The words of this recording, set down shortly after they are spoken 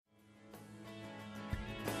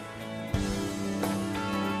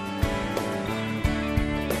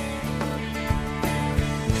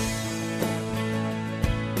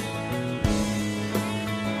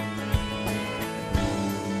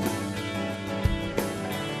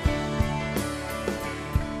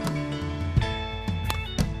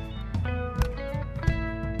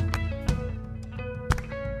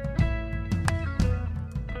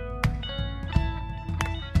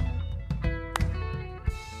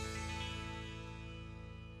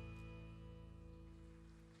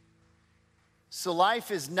So life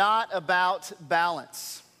is not about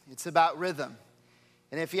balance. It's about rhythm.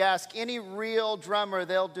 And if you ask any real drummer,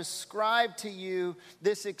 they'll describe to you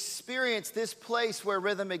this experience, this place where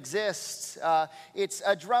rhythm exists. It's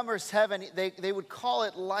a drummer's heaven. They would call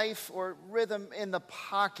it life or rhythm in the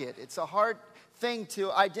pocket. It's a hard thing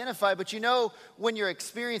to identify, but you know when you're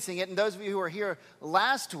experiencing it. And those of you who were here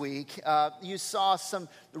last week, you saw some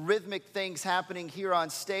rhythmic things happening here on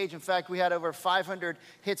stage. In fact, we had over 500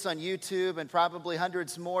 hits on YouTube and probably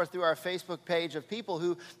hundreds more through our Facebook page of people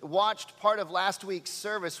who watched part of last week's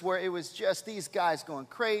service where it was just these guys going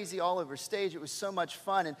crazy all over stage. It was so much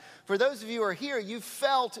fun. And for those of you who are here, you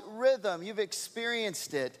felt rhythm. You've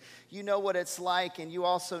experienced it. You know what it's like, and you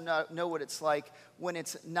also know what it's like when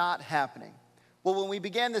it's not happening. Well, when we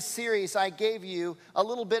began this series, I gave you a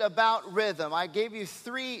little bit about rhythm. I gave you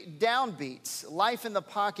 3 downbeats, life in the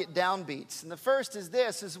pocket downbeats. And the first is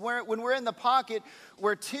this, when we're in the pocket,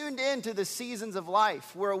 we're tuned into the seasons of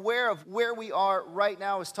life. We're aware of where we are right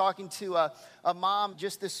now. I was talking to a mom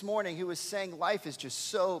just this morning who was saying life is just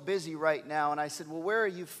so busy right now. And I said, well, where are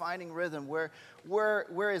you finding rhythm?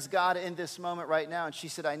 Where is God in this moment right now? And she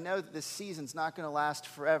said, I know that this season's not going to last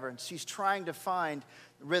forever. And she's trying to find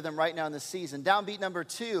rhythm right now in the season. Downbeat number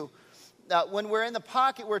 2, when we're in the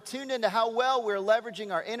pocket, we're tuned into how well we're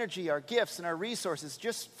leveraging our energy, our gifts, and our resources,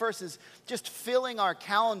 versus just filling our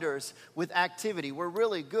calendars with activity. We're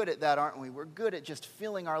really good at that, aren't we? We're good at just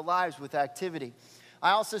filling our lives with activity.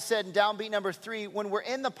 I also said in downbeat number 3, when we're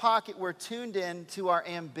in the pocket, we're tuned in to our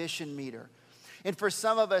ambition meter. And for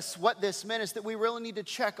some of us, what this meant is that we really need to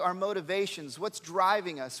check our motivations, what's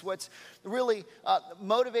driving us, what's really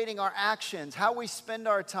motivating our actions, how we spend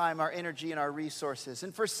our time, our energy, and our resources.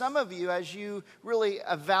 And for some of you, as you really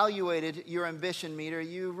evaluated your ambition meter,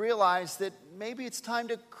 you realized that maybe it's time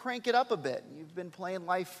to crank it up a bit. You've been playing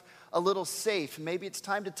life a little safe. Maybe it's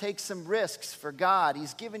time to take some risks for God.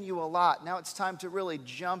 He's given you a lot. Now it's time to really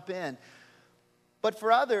jump in. But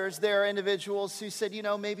for others, there are individuals who said,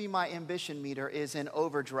 maybe my ambition meter is in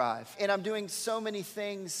overdrive. And I'm doing so many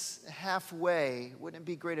things halfway. Wouldn't it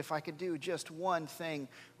be great if I could do just one thing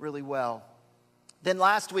really well? Then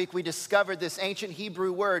last week, we discovered this ancient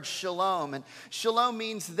Hebrew word, shalom. And shalom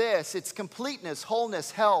means this. It's completeness,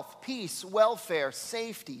 wholeness, health, peace, welfare,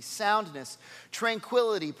 safety, soundness,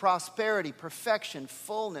 tranquility, prosperity, perfection,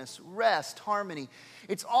 fullness, rest, harmony.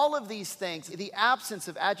 It's all of these things, the absence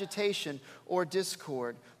of agitation or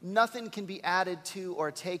discord. Nothing can be added to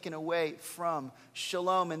or taken away from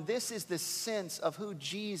shalom. And this is the sense of who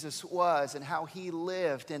Jesus was and how he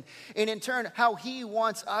lived. And in turn, how he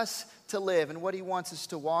wants us to live and what he wants us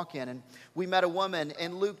to walk in. And we met a woman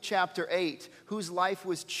in Luke chapter 8 whose life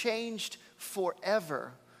was changed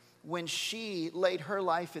forever when she laid her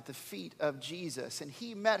life at the feet of Jesus. And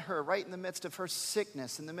he met her right in the midst of her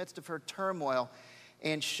sickness, in the midst of her turmoil,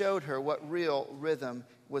 and showed her what real rhythm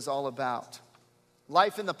was all about.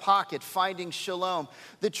 Life in the pocket, finding shalom.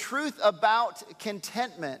 The truth about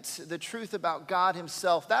contentment, the truth about God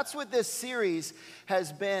himself. That's what this series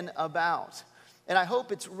has been about. And I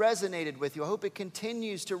hope it's resonated with you. I hope it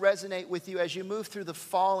continues to resonate with you as you move through the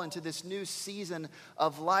fall into this new season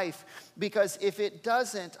of life. Because if it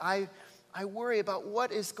doesn't, I worry about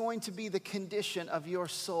what is going to be the condition of your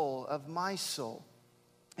soul, of my soul,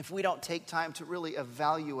 if we don't take time to really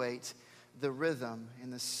evaluate the rhythm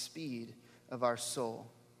and the speed of our soul.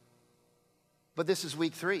 But this is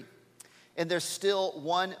week 3, and there's still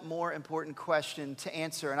one more important question to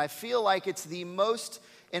answer, and I feel like it's the most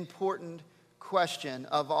important question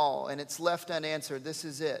of all, and it's left unanswered. This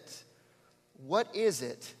is it. What is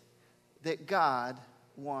it that God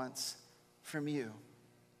wants from you?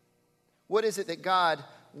 What is it that God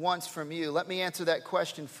wants from you? Let me answer that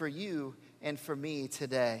question for you and for me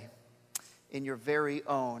today in your very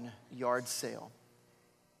own yard sale.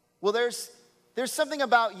 Well, there's something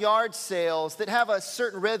about yard sales that have a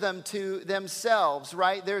certain rhythm to themselves,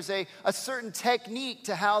 right? There's a certain technique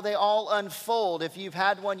to how they all unfold. If you've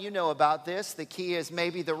had one, you know about this. The key is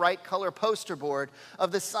maybe the right color poster board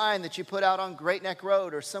of the sign that you put out on Great Neck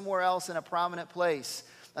Road or somewhere else in a prominent place.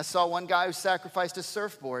 I saw one guy who sacrificed a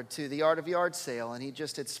surfboard to the art of yard sale, and he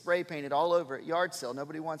just had spray painted all over at yard sale.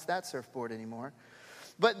 Nobody wants that surfboard anymore.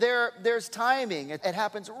 But there's timing. It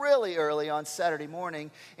happens really early on Saturday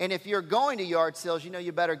morning. And if you're going to yard sales,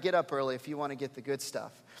 you better get up early if you want to get the good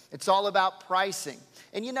stuff. It's all about pricing.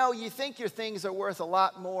 And you think your things are worth a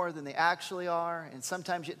lot more than they actually are. And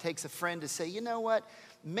sometimes it takes a friend to say, you know what?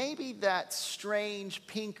 Maybe that strange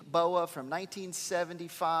pink boa from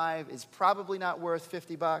 1975 is probably not worth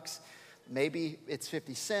 $50. Maybe it's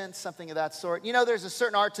 50 cents, something of that sort. You know, there's a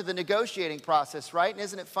certain art to the negotiating process, right? And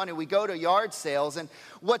isn't it funny? We go to yard sales, and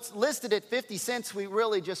what's listed at 50 cents, we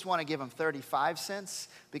really just want to give them 35 cents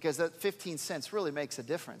because that 15 cents really makes a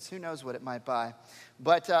difference. Who knows what it might buy?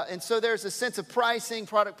 But, and so there's a sense of pricing,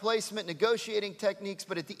 product placement, negotiating techniques.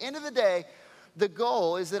 But at the end of the day, the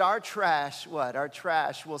goal is that our trash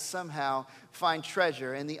will somehow find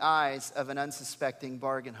treasure in the eyes of an unsuspecting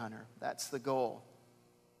bargain hunter. That's the goal.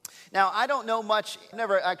 Now, I don't know much, I've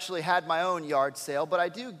never actually had my own yard sale, but I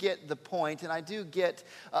do get the point, and I do get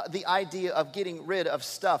the idea of getting rid of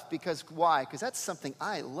stuff. Because why? Because that's something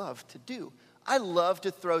I love to do. I love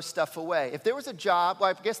to throw stuff away. If there was a job,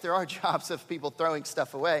 well, I guess there are jobs of people throwing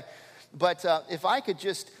stuff away, but if I could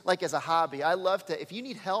just, like as a hobby, I love to, if you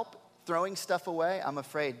need help throwing stuff away, I'm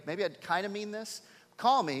afraid, maybe I kind of mean this,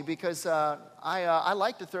 call me because I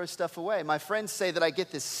like to throw stuff away. My friends say that I get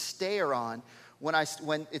this stare on when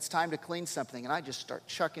it's time to clean something, and I just start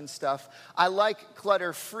chucking stuff. I like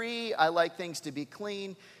clutter-free. I like things to be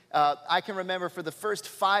clean. I can remember for the first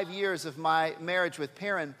 5 years of my marriage with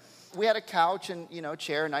Perrin, we had a couch and,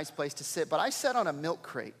 chair, a nice place to sit, but I sat on a milk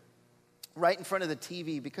crate right in front of the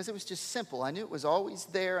TV because it was just simple. I knew it was always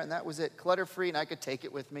there, and that was it, clutter-free, and I could take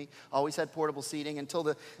it with me. Always had portable seating until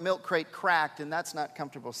the milk crate cracked, and that's not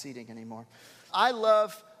comfortable seating anymore. I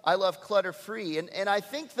love clutter-free. And I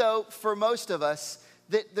think, though, for most of us,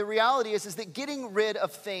 that the reality is that getting rid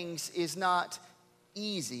of things is not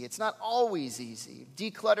easy. It's not always easy.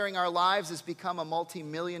 Decluttering our lives has become a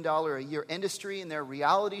multi-million-dollar a year industry, and there are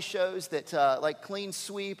reality shows that, like Clean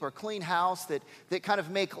Sweep or Clean House, that kind of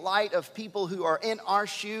make light of people who are in our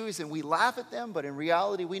shoes, and we laugh at them, but in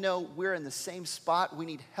reality, we know we're in the same spot. We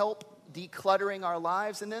need help decluttering our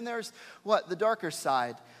lives. And then there's the darker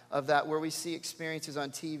side of that, where we see experiences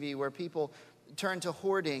on TV where people turn to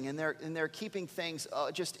hoarding, and they're keeping things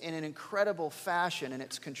just in an incredible fashion, and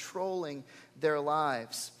it's controlling their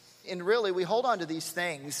lives. And really, we hold on to these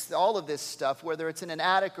things, all of this stuff, whether it's in an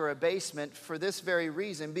attic or a basement, for this very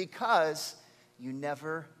reason, because you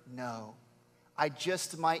never know. I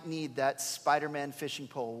just might need that Spider-Man fishing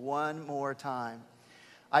pole one more time.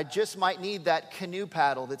 I just might need that canoe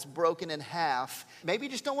paddle that's broken in half. Maybe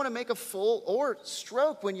you just don't want to make a full or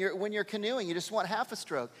stroke when you're canoeing. You just want half a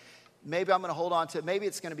stroke. Maybe I'm going to hold on to it. Maybe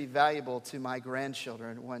it's going to be valuable to my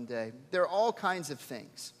grandchildren one day. There are all kinds of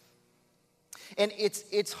things. And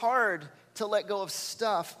it's hard to let go of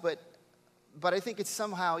stuff, but I think it's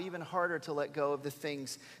somehow even harder to let go of the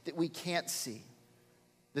things that we can't see.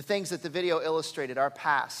 The things that the video illustrated, our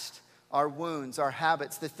past, our wounds, our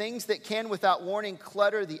habits, the things that can, without warning,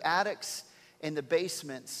 clutter the attics and the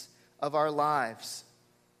basements of our lives,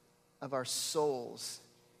 of our souls.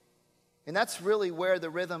 And that's really where the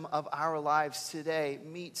rhythm of our lives today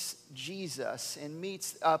meets Jesus and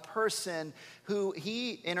meets a person who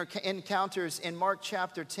he encounters in Mark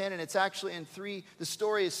chapter 10. And it's actually in 3. The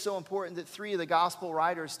story is so important that 3 of the gospel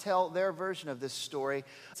writers tell their version of this story.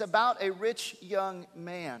 It's about a rich young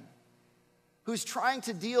man who's trying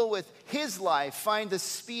to deal with his life, find the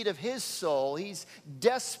speed of his soul. He's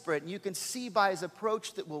desperate, and you can see by his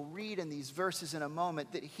approach that we'll read in these verses in a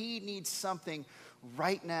moment that he needs something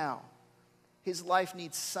right now. His life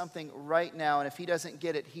needs something right now, and if he doesn't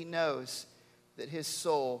get it, he knows that his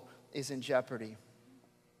soul is in jeopardy.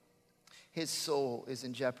 His soul is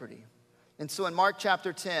in jeopardy. And so in Mark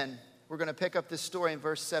chapter 10, we're going to pick up this story in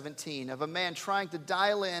verse 17 of a man trying to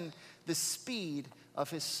dial in the speed of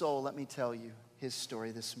his soul. Let me tell you his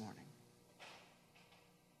story this morning.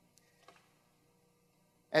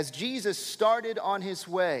 As Jesus started on his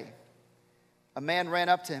way, a man ran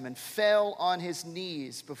up to him and fell on his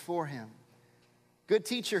knees before him. "Good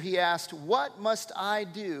teacher," he asked, "what must I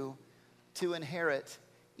do to inherit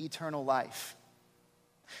eternal life?"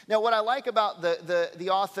 Now, what I like about the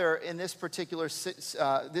author in this particular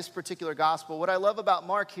gospel, what I love about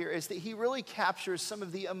Mark here is that he really captures some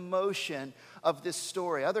of the emotion of this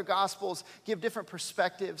story. Other gospels give different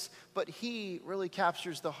perspectives, but he really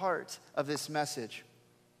captures the heart of this message.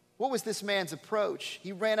 What was this man's approach?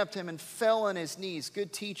 He ran up to him and fell on his knees.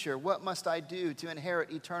 "Good teacher, what must I do to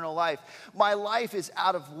inherit eternal life? My life is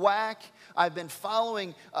out of whack. I've been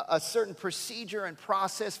following a certain procedure and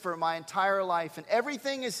process for my entire life, and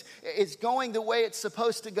everything is going the way it's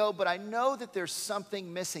supposed to go, but I know that there's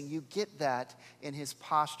something missing." You get that in his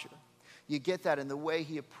posture. You get that in the way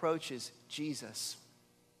he approaches Jesus.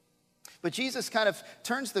 But Jesus kind of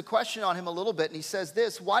turns the question on him a little bit, and he says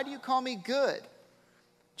this, "Why do you call me good?"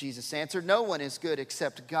 Jesus answered, "No one is good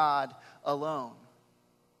except God alone."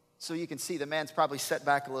 So you can see the man's probably set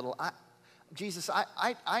back a little.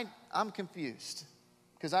 I'm confused.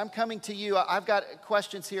 Because I'm coming to you, I've got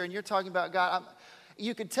questions here, and you're talking about God.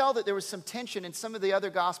 You could tell that there was some tension, and some of the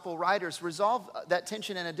other gospel writers resolve that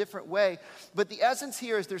tension in a different way. But the essence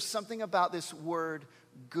here is there's something about this word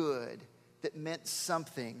good that meant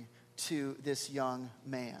something to this young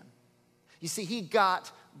man. You see, he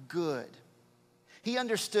got good. He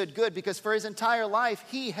understood good because for his entire life,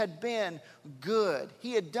 he had been good.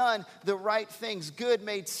 He had done the right things. Good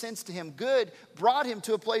made sense to him. Good brought him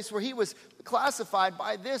to a place where he was classified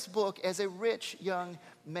by this book as a rich young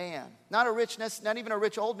man. Not even a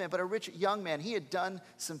rich old man, but a rich young man. He had done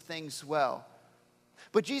some things well.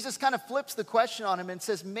 But Jesus kind of flips the question on him and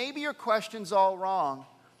says, maybe your question's all wrong.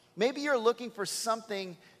 Maybe you're looking for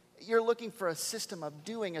something, you're looking for a system of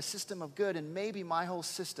doing, a system of good, and maybe my whole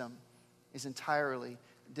system is entirely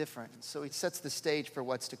different. So he sets the stage for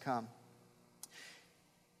what's to come.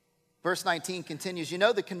 Verse 19 continues, you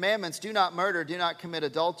know the commandments, do not murder, do not commit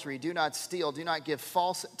adultery, do not steal, do not give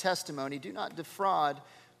false testimony, do not defraud,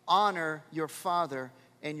 honor your father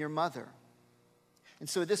and your mother. And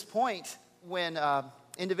so at this point, when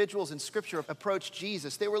individuals in Scripture approached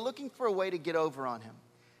Jesus, they were looking for a way to get over on him.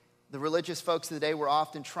 The religious folks of the day were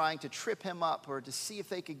often trying to trip him up or to see if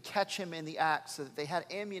they could catch him in the act so that they had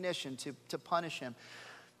ammunition to punish him.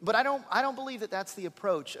 But I don't believe that that's the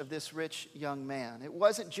approach of this rich young man. It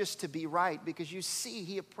wasn't just to be right, because you see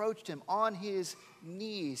he approached him on his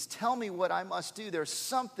knees. Tell me what I must do. There's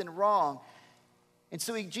something wrong. And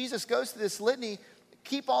so Jesus goes through this litany,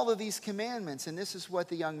 keep all of these commandments. And this is what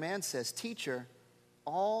the young man says, teacher,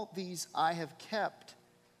 all these I have kept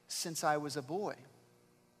since I was a boy.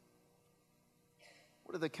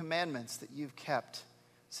 What are the commandments that you've kept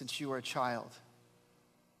since you were a child?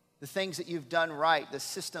 The things that you've done right, the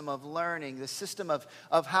system of learning, the system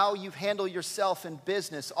of how you handle yourself in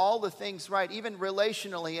business, all the things right, even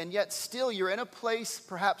relationally, and yet still you're in a place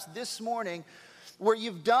perhaps this morning where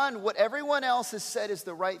you've done what everyone else has said is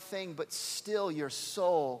the right thing, but still your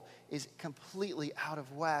soul is completely out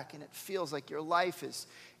of whack, and it feels like your life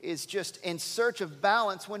is just in search of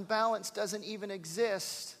balance when balance doesn't even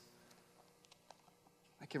exist.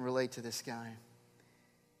 I can relate to this guy.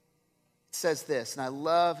 It says this, and I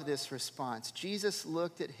love this response. Jesus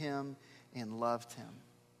looked at him and loved him.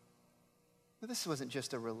 Now, this wasn't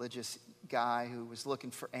just a religious guy who was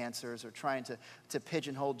looking for answers or trying to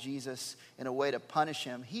pigeonhole Jesus in a way to punish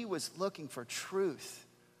him. He was looking for truth.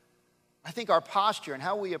 I think our posture and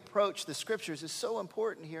how we approach the Scriptures is so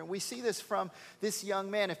important here. And we see this from this young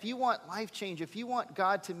man. If you want life change, if you want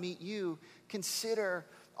God to meet you,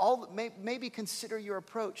 maybe consider your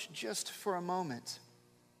approach just for a moment.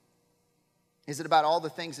 Is it about all the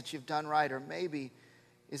things that you've done right, or maybe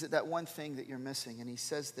is it that one thing that you're missing? And he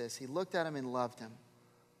says this, he looked at him and loved him.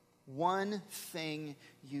 One thing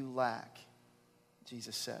you lack,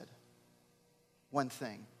 Jesus said. One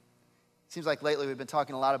thing. Seems like lately we've been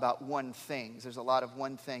talking a lot about one things. There's a lot of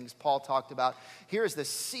one things Paul talked about. Here's the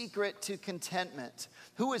secret to contentment.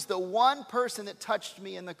 Who is the one person that touched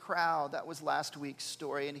me in the crowd? That was last week's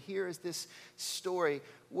story. And here is this story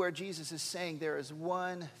where Jesus is saying there is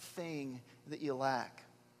one thing that you lack.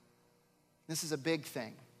 This is a big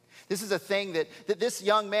thing. This is a thing that this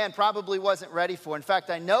young man probably wasn't ready for. In fact,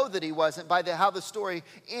 I know that he wasn't by how the story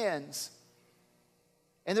ends.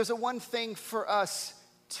 And there's a one thing for us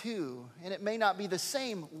too, and it may not be the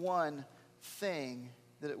same one thing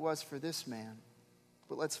that it was for this man,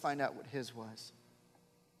 but let's find out what his was.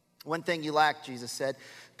 One thing you lack, Jesus said,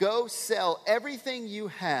 go sell everything you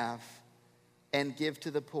have and give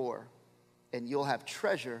to the poor, and you'll have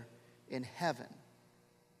treasure in heaven.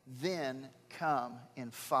 Then come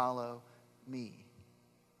and follow me.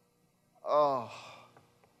 Oh,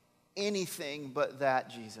 anything but that,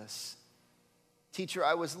 Jesus. Teacher,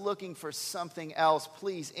 I was looking for something else.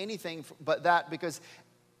 Please, anything but that, because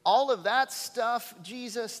all of that stuff,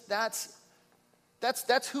 Jesus, that's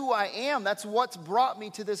who I am. That's what's brought me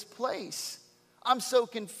to this place. I'm so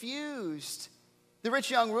confused. The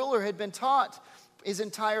rich young ruler had been taught his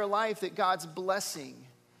entire life that God's blessing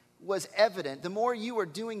was evident. The more you were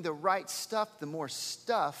doing the right stuff, the more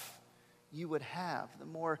stuff you would have, the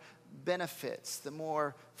more benefits, the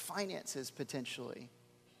more finances potentially.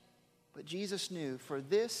 But Jesus knew for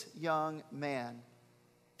this young man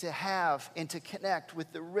to have and to connect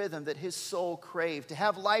with the rhythm that his soul craved, to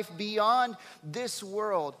have life beyond this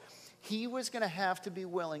world, he was going to have to be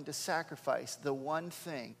willing to sacrifice the one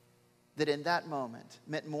thing that in that moment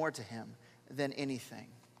meant more to him than anything.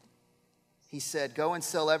 He said, go and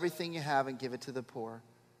sell everything you have and give it to the poor,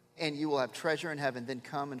 and you will have treasure in heaven. Then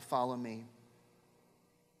come and follow me.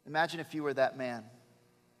 Imagine if you were that man.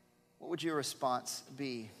 What would your response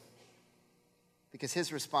be? Because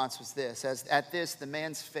his response was this: as at this, the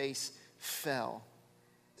man's face fell,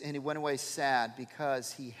 and he went away sad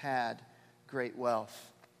because he had great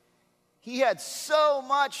wealth. He had so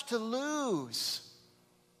much to lose.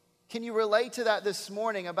 Can you relate to that this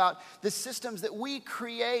morning about the systems that we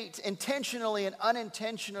create intentionally and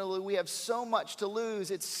unintentionally? We have so much to lose.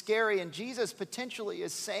 It's scary. And Jesus potentially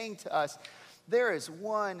is saying to us, there is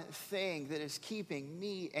one thing that is keeping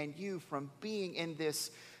me and you from being in this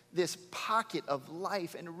pocket of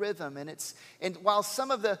life and rhythm. And while some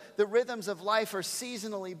of the rhythms of life are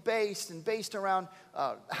seasonally based and based around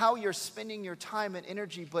how you're spending your time and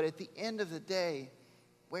energy, but at the end of the day,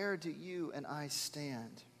 where do you and I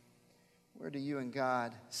stand? Where do you and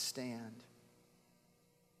God stand?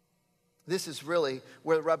 This is really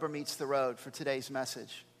where the rubber meets the road for today's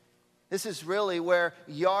message. This is really where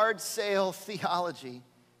yard sale theology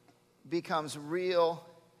becomes real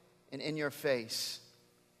and in your face.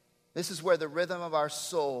 This is where the rhythm of our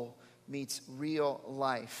soul meets real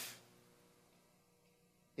life.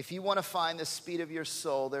 If you want to find the speed of your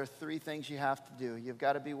soul, there are three things you have to do. You've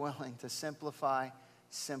got to be willing to simplify,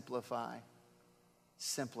 simplify,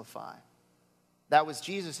 simplify. That was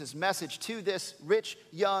Jesus' message to this rich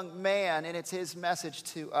young man, and it's his message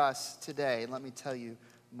to us today. And let me tell you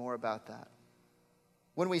more about that.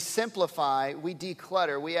 When we simplify, we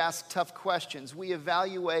declutter, we ask tough questions, we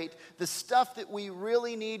evaluate the stuff that we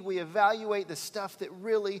really need, we evaluate the stuff that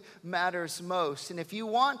really matters most. And if you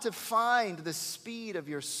want to find the speed of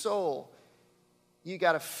your soul, you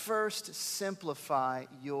got to first simplify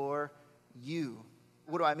your you.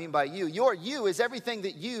 What do I mean by you? Your you is everything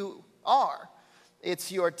that you are.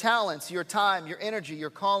 It's your talents, your time, your energy,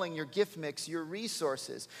 your calling, your gift mix, your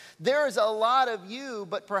resources. There is a lot of you,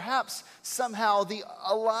 but perhaps somehow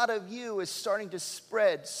a lot of you is starting to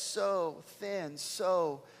spread so thin,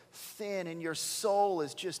 and your soul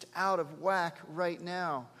is just out of whack right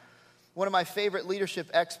now. One of my favorite leadership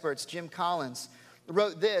experts, Jim Collins,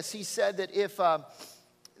 wrote this. He said that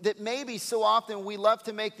that maybe so often we love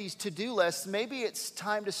to make these to-do lists, maybe it's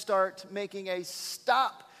time to start making a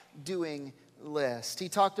stop doing list. He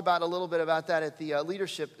talked about a little bit about that at the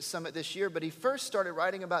Leadership Summit this year, but he first started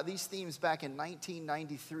writing about these themes back in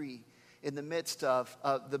 1993 in the midst of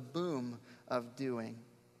the boom of doing.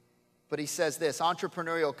 But he says this: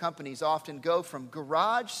 entrepreneurial companies often go from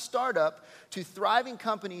garage startup to thriving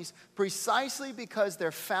companies precisely because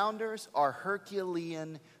their founders are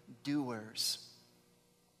Herculean doers.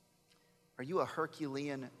 Are you a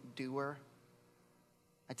Herculean doer?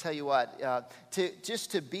 I tell you what,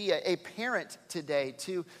 to be a parent today,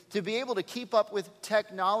 to be able to keep up with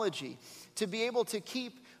technology, to be able to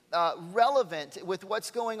keep relevant with what's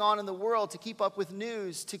going on in the world, to keep up with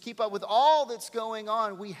news, to keep up with all that's going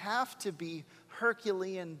on, we have to be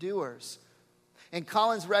Herculean doers. And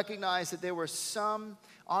Collins recognized that there were some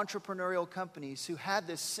entrepreneurial companies who had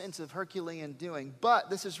this sense of Herculean doing, but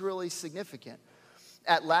this is really significant.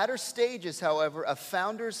 At latter stages, however, a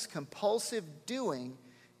founder's compulsive doing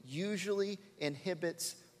usually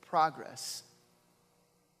inhibits progress.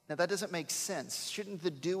 Now that doesn't make sense. Shouldn't the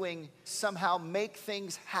doing somehow make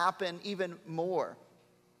things happen even more?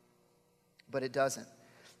 But it doesn't.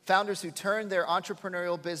 Founders who turn their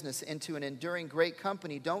entrepreneurial business into an enduring great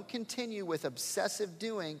company don't continue with obsessive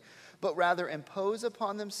doing, but rather impose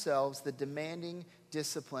upon themselves the demanding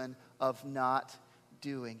discipline of not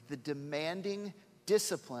doing. The demanding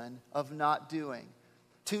discipline of not doing.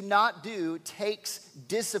 To not do takes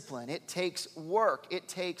discipline. It takes work. It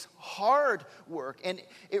takes hard work. And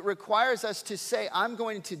it requires us to say, I'm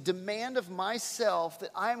going to demand of myself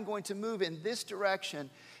that I'm going to move in this direction.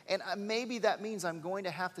 And maybe that means I'm going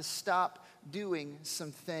to have to stop doing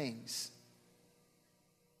some things.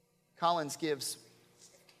 Collins gives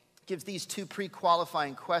these two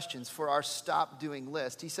pre-qualifying questions for our stop doing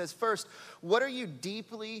list. He says, first, what are you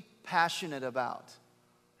deeply passionate about?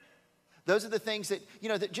 Those are the things that,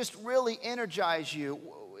 that just really energize you,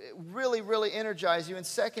 really energize you. And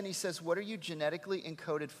second, he says, what are you genetically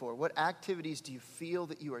encoded for? What activities do you feel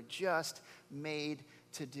that you are just made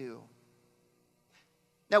to do?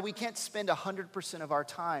 Now, we can't spend 100% of our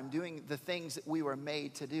time doing the things that we were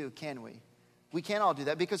made to do, can we? We can't all do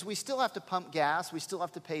that because we still have to pump gas, we still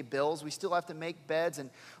have to pay bills, we still have to make beds and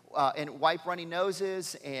wipe runny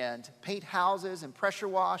noses and paint houses and pressure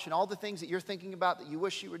wash and all the things that you're thinking about that you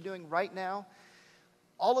wish you were doing right now.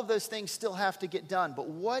 All of those things still have to get done. But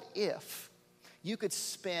what if you could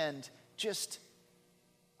spend just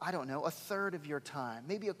I don't know, a third of your time,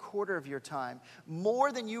 maybe a quarter of your time,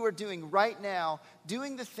 more than you are doing right now,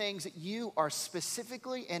 doing the things that you are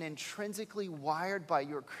specifically and intrinsically wired by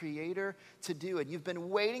your Creator to do. And you've been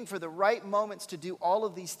waiting for the right moments to do all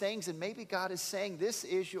of these things, and maybe God is saying this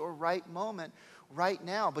is your right moment right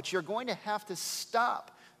now, but you're going to have to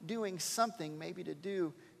stop doing something, maybe to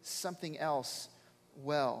do something else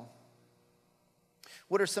well.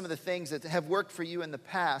 What are some of the things that have worked for you in the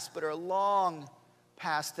past but are long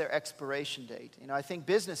past their expiration date? You know, I think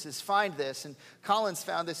businesses find this, and Collins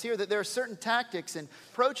found this here, that there are certain tactics and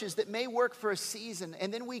approaches that may work for a season,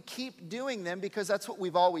 and then we keep doing them because that's what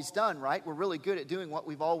we've always done, right? We're really good at doing what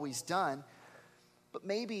we've always done. But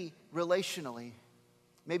maybe relationally,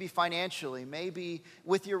 maybe financially, maybe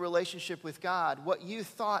with your relationship with God, what you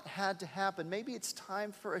thought had to happen, maybe it's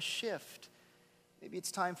time for a shift. Maybe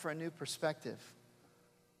it's time for a new perspective.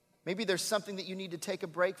 Maybe there's something that you need to take a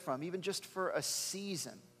break from, even just for a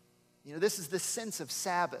season. You know, this is the sense of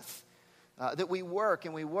Sabbath, that we work,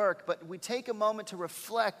 but we take a moment to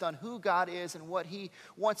reflect on who God is and what He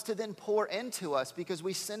wants to then pour into us, because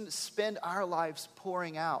we spend our lives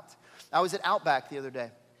pouring out. I was at Outback the other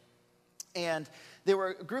day, and there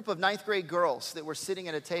were a group of 9th grade girls that were sitting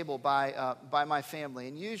at a table by my family,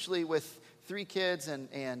 and usually with 3 kids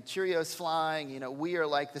and Cheerios flying, you know, we are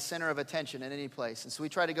like the center of attention in any place. And so we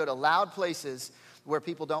try to go to loud places where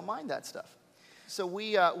people don't mind that stuff. So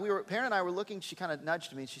Perrin and I were looking, she kind of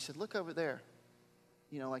nudged me and she said, "Look over there,"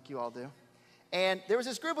 you know, like you all do. And there was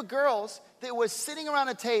this group of girls that was sitting around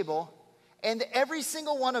a table, and every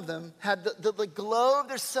single one of them had the glow of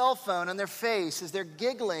their cell phone on their face as they're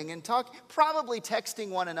giggling and probably texting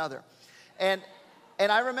one another.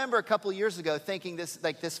 And I remember a couple of years ago thinking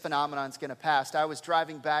this phenomenon's going to pass. I was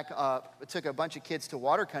driving back up, took a bunch of kids to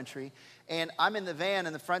water country, and I'm in the van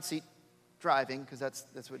in the front seat driving, because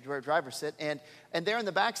that's where drivers sit, and they're in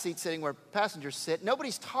the back seat sitting where passengers sit.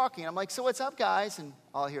 Nobody's talking. I'm like, "So what's up, guys?" And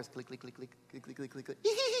all I hear is click, click, click, click, click, click, click, click, click,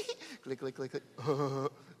 click, click, click,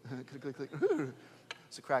 click, click, click, click.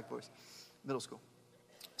 It's a crack voice, middle school.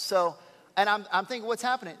 So, and I'm thinking, what's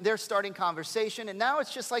happening? They're starting conversation, and now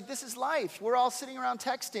it's just like, this is life. We're all sitting around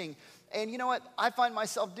texting. And you know what? I find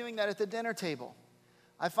myself doing that at the dinner table.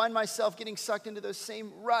 I find myself getting sucked into those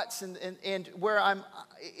same ruts, and where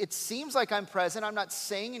it seems like I'm present. I'm not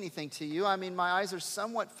saying anything to you. I mean, my eyes are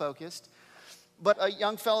somewhat focused. But a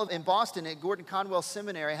young fellow in Boston at Gordon Conwell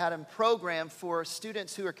Seminary had him programmed for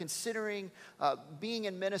students who are considering being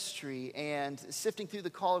in ministry and sifting through the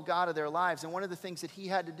call of God of their lives. And one of the things that he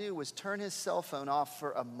had to do was turn his cell phone off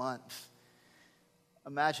for a month.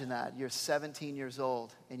 Imagine that. You're 17 years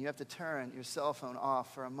old, and you have to turn your cell phone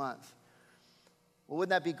off for a month. Well, wouldn't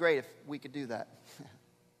that be great if we could do that?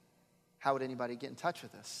 How would anybody get in touch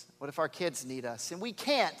with us? What if our kids need us? And we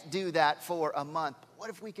can't do that for a month. But what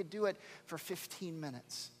if we could do it for 15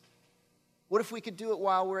 minutes? What if we could do it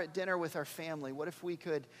while we're at dinner with our family? What if we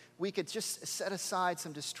could just set aside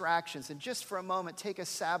some distractions and just for a moment take a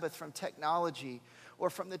Sabbath from technology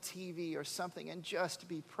or from the TV or something and just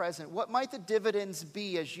be present? What might the dividends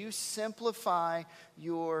be as you simplify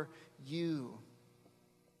your you?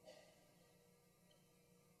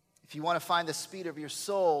 If you want to find the speed of your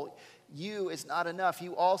soul, you is not enough.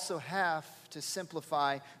 You also have to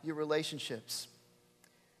simplify your relationships.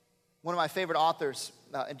 One of my favorite authors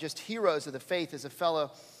and just heroes of the faith is a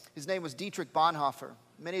fellow, his name was Dietrich Bonhoeffer.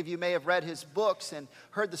 Many of you may have read his books and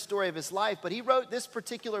heard the story of his life, but he wrote this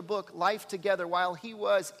particular book, Life Together, while he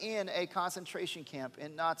was in a concentration camp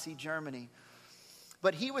in Nazi Germany.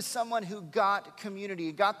 But he was someone who got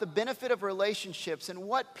community, got the benefit of relationships and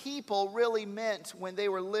what people really meant when they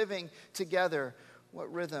were living together,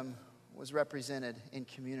 what rhythm was represented in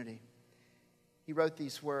community. He wrote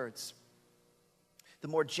these words: "The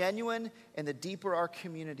more genuine and the deeper our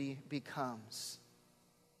community becomes,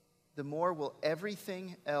 the more will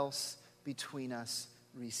everything else between us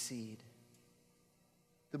recede.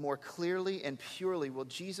 The more clearly and purely will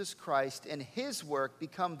Jesus Christ and His work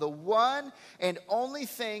become the one and only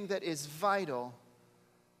thing that is vital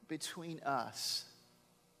between us."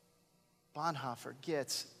 Bonhoeffer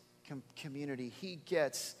gets community. He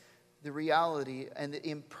gets the reality and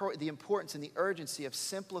the importance and the urgency of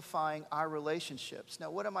simplifying our relationships. Now,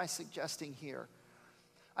 what am I suggesting here?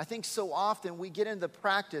 I think so often we get into the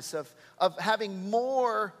practice of having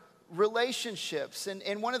more relationships.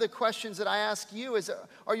 And one of the questions that I ask you is,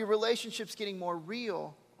 are your relationships getting more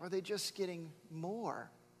real, or are they just getting more?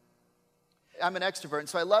 I'm an extrovert, and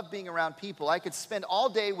so I love being around people. I could spend all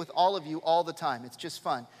day with all of you all the time. It's just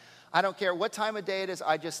fun. I don't care what time of day it is.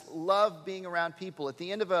 I just love being around people. At the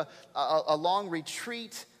end of a long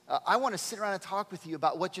retreat, I want to sit around and talk with you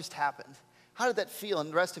about what just happened. How did that feel?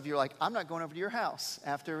 And the rest of you are like, I'm not going over to your house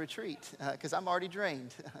after a retreat because I'm already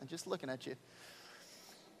drained. Just looking at you.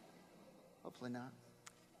 Hopefully not.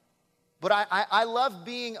 But I love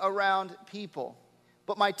being around people.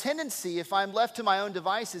 But my tendency, if I'm left to my own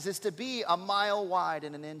devices, is to be a mile wide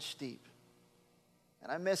and an inch deep.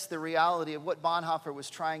 And I miss the reality of what Bonhoeffer was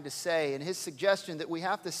trying to say and his suggestion that we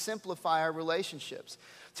have to simplify our relationships.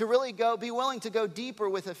 To really be willing to go deeper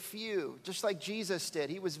with a few, just like Jesus did.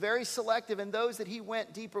 He was very selective in those that he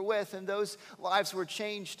went deeper with, and those lives were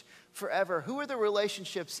changed forever. Who are the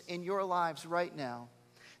relationships in your lives right now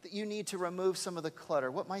that you need to remove some of the clutter?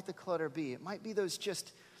 What might the clutter be? It might be those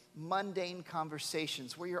just mundane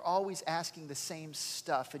conversations where you're always asking the same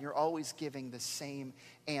stuff and you're always giving the same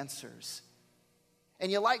answers. And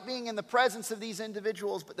you like being in the presence of these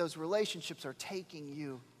individuals, but those relationships are taking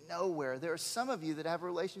you nowhere. There are some of you that have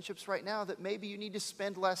relationships right now that maybe you need to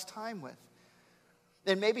spend less time with,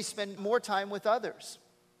 and maybe spend more time with others.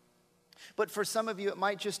 But for some of you, it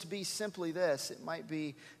might just be simply this. It might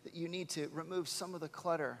be that you need to remove some of the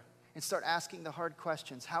clutter and start asking the hard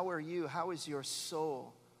questions. How are you? How is your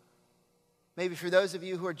soul? Maybe for those of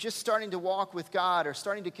you who are just starting to walk with God or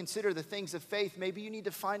starting to consider the things of faith, maybe you need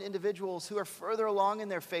to find individuals who are further along in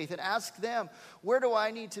their faith and ask them, where do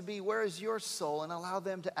I need to be? Where is your soul? And allow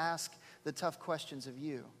them to ask the tough questions of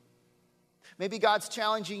you. Maybe God's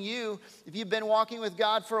challenging you if you've been walking with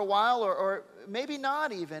God for a while or maybe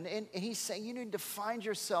not even. And he's saying you need to find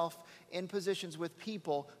yourself in positions with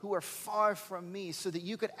people who are far from me so that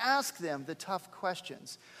you could ask them the tough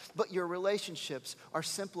questions. But your relationships are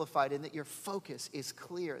simplified and that your focus is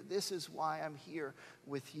clear. This is why I'm here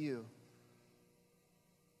with you.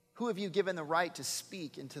 Who have you given the right to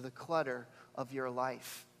speak into the clutter of your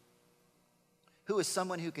life? Who is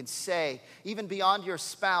someone who can say, even beyond your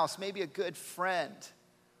spouse, maybe a good friend,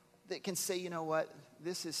 that can say, you know what,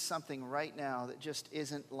 this is something right now that just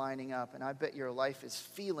isn't lining up, and I bet your life is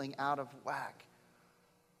feeling out of whack.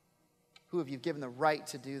 Who have you given the right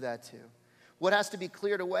to do that to? What has to be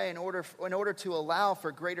cleared away in order to allow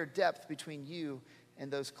for greater depth between you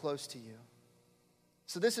and those close to you?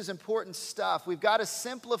 So this is important stuff. We've got to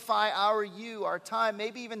simplify our time.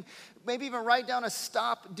 Maybe even write down a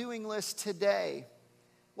stop doing list today.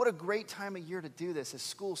 What a great time of year to do this as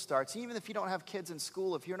school starts. Even if you don't have kids in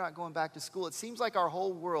school, if you're not going back to school, it seems like our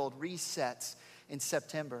whole world resets in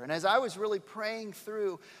September. And as I was really praying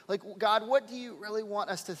through, like, God, what do you really want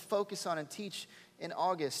us to focus on and teach in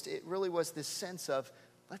August? It really was this sense of,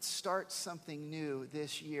 let's start something new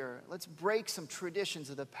this year. Let's break some traditions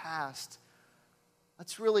of the past.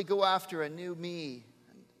 Let's really go after a new me.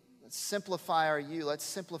 Let's simplify our you. Let's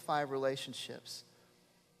simplify relationships.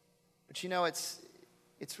 But you know, it's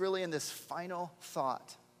really in this final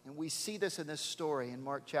thought, and we see this in this story in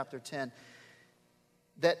Mark chapter 10,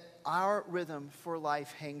 that our rhythm for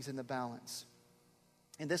life hangs in the balance.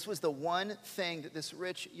 And this was the one thing that this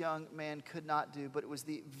rich young man could not do, but it was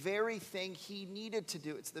the very thing he needed to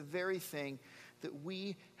do. It's the very thing that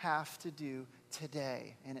we have to do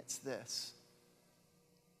today, and it's this.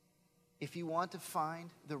 If you want to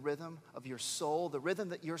find the rhythm of your soul, the rhythm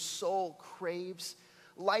that your soul craves,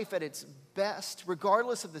 life at its best,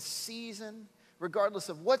 regardless of the season, regardless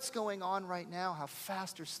of what's going on right now, how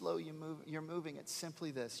fast or slow you're moving, it's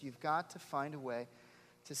simply this. You've got to find a way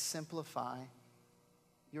to simplify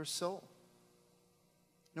your soul.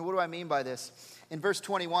 Now, what do I mean by this? In verse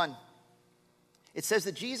 21, it says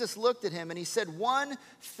that Jesus looked at him and he said, one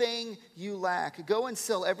thing you lack. Go and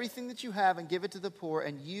sell everything that you have and give it to the poor,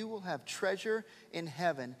 and you will have treasure in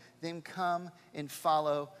heaven. Then come and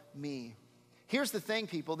follow me. Here's the thing,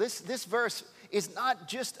 people. This verse is not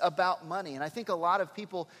just about money. And I think a lot of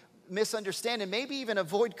people misunderstand and maybe even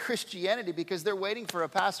avoid Christianity because they're waiting for a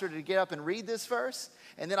pastor to get up and read this verse,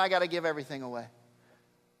 and then I got to give everything away.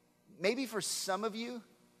 Maybe for some of you,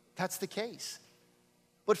 that's the case.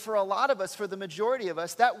 But for a lot of us, for the majority of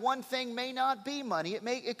us, that one thing may not be money.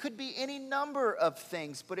 It could be any number of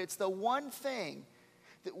things, but it's the one thing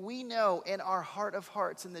that we know in our heart of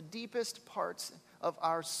hearts, in the deepest parts of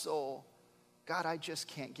our soul, God, I just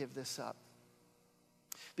can't give this up.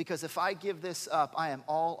 Because if I give this up, I am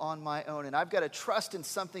all on my own. And I've got to trust in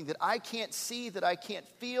something that I can't see, that I can't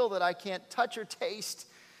feel, that I can't touch or taste.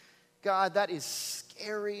 God, that is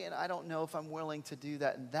scary, and I don't know if I'm willing to do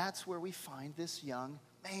that. And that's where we find this young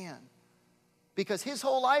man. Because his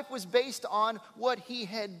whole life was based on what he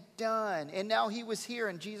had done. And now he was here,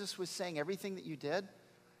 and Jesus was saying, everything that you did,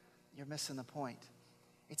 you're missing the point.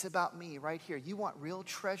 It's about me right here. You want real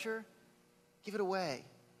treasure? Give it away.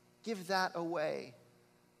 Give that away.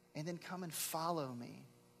 And then come and follow me.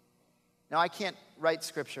 Now, I can't write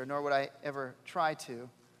scripture, nor would I ever try to.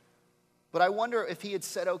 But I wonder if he had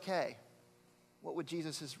said okay, what would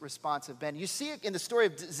Jesus' response have been? You see it in the story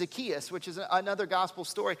of Zacchaeus, which is another gospel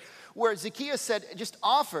story, where Zacchaeus said, just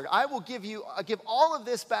offered, I will give all of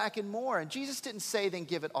this back and more. And Jesus didn't say, then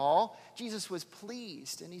give it all. Jesus was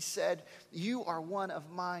pleased, and he said, you are one of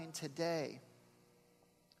mine today.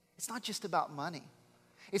 It's not just about money.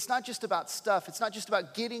 It's not just about stuff. It's not just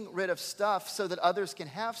about getting rid of stuff so that others can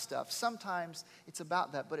have stuff. Sometimes it's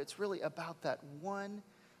about that, but it's really about that one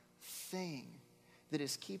thing that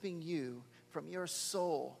is keeping you from your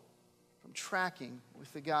soul, from tracking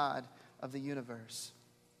with the God of the universe.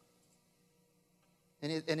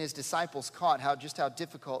 And his disciples caught how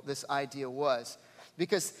difficult this idea was.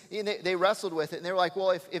 Because they wrestled with it, and they were like,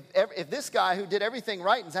 well, if this guy who did everything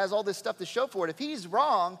right and has all this stuff to show for it, if he's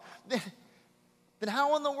wrong, then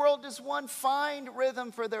how in the world does one find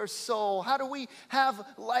rhythm for their soul? How do we have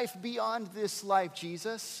life beyond this life,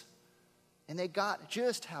 Jesus? And they got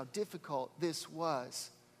just how difficult this was.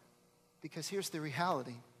 Because here's the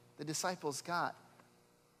reality. The disciples got,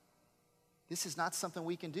 this is not something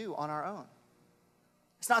we can do on our own.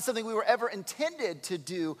 It's not something we were ever intended to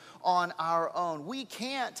do on our own. We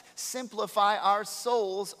can't simplify our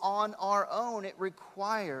souls on our own. It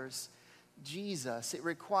requires Jesus. It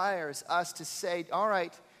requires us to say, all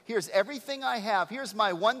right, here's everything I have. Here's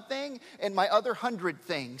my one thing and my other 100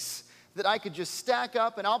 things that I could just stack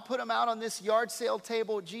up, and I'll put them out on this yard sale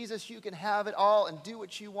table. Jesus, you can have it all and do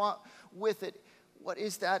what you want with it. What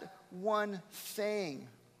is that one thing?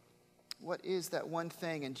 What is that one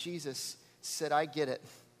thing? And Jesus said, I get it.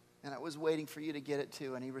 And I was waiting for you to get it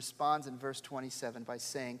too. And he responds in verse 27 by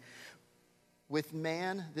saying, with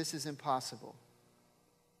man, this is impossible,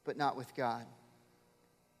 but not with God.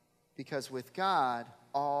 Because with God,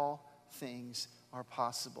 all things are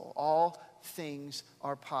possible. All things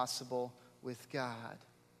are possible with God.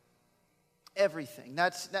 Everything.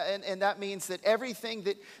 And that means that everything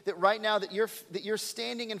that right now that you're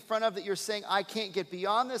standing in front of, that you're saying, I can't get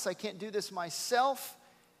beyond this, I can't do this myself.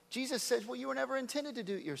 Jesus says, well, you were never intended to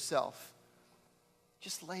do it yourself.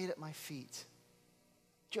 Just lay it at my feet.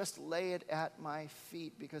 Just lay it at my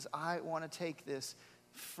feet, because I want to take this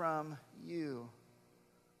from you.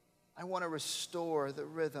 I want to restore the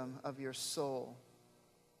rhythm of your soul.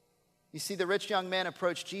 You see, the rich young man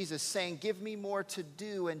approached Jesus saying, give me more to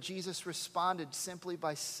do. And Jesus responded simply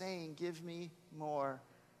by saying, give me more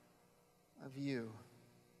of you.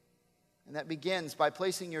 And that begins by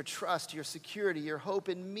placing your trust, your security, your hope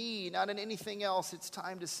in me, not in anything else. It's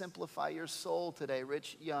time to simplify your soul today,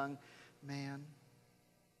 rich young man.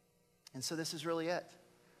 And so this is really it.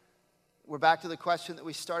 We're back to the question that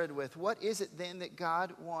we started with. What is it then that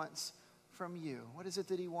God wants from you? What is it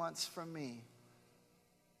that he wants from me?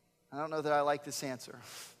 I don't know that I like this answer.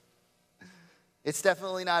 It's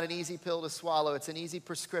definitely not an easy pill to swallow. It's an easy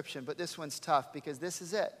prescription, but this one's tough because this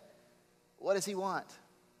is it. What does he want?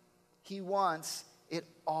 He wants it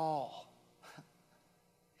all.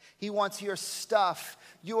 He wants your stuff,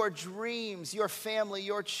 your dreams, your family,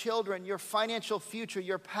 your children, your financial future,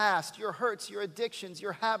 your past, your hurts, your addictions,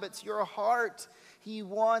 your habits, your heart. He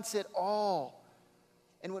wants it all.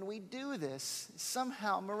 And when we do this,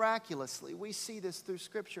 somehow miraculously, we see this through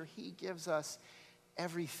Scripture, he gives us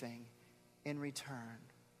everything in return.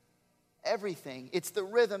 Everything. It's the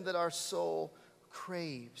rhythm that our soul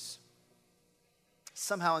craves.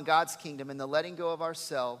 Somehow in God's kingdom, in the letting go of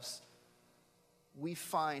ourselves, we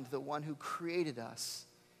find the one who created us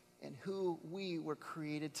and who we were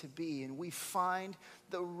created to be. And we find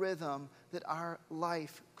the rhythm that our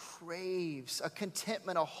life craves, a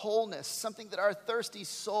contentment, a wholeness, something that our thirsty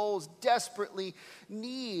souls desperately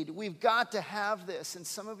need. We've got to have this. And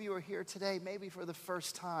some of you are here today, maybe for the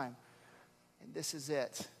first time, and this is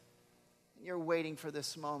it. And you're waiting for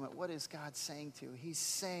this moment. What is God saying to you? He's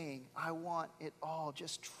saying, I want it all.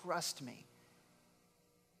 Just trust me.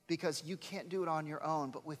 Because you can't do it on your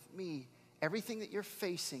own, but with me, everything that you're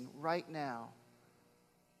facing right now,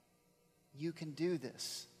 you can do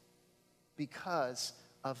this because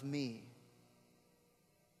of me.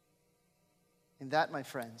 And that, my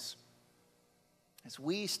friends, as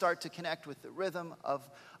we start to connect with the rhythm of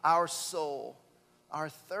our soul, our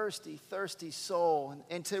thirsty, thirsty soul,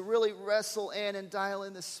 and to really wrestle in and dial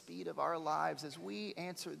in the speed of our lives as we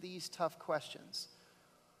answer these tough questions,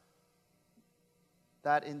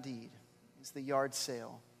 that indeed is the yard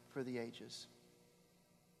sale for the ages.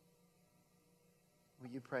 Will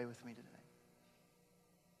you pray with me today?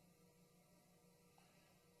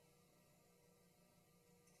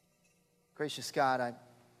 Gracious God,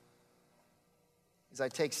 as I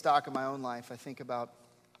take stock of my own life, I think about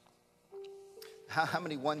how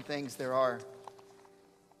many one things there are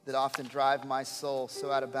that often drive my soul so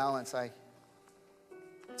out of balance. I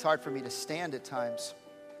It's hard for me to stand at times.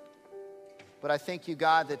 But I thank you,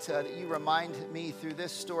 God, that you remind me through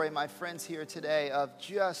this story, my friends here today, of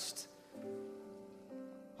just,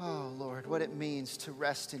 oh, Lord, what it means to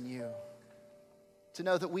rest in you. To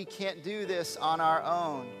know that we can't do this on our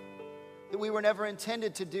own. That we were never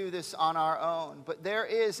intended to do this on our own. But there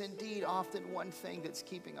is indeed often one thing that's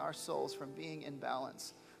keeping our souls from being in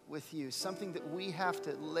balance with you. Something that we have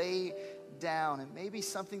to lay down, and maybe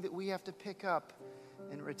something that we have to pick up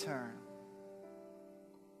in return.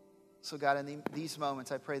 So God, in these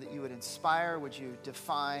moments, I pray that you would inspire, would you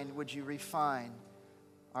define, would you refine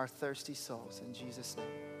our thirsty souls. In Jesus' name.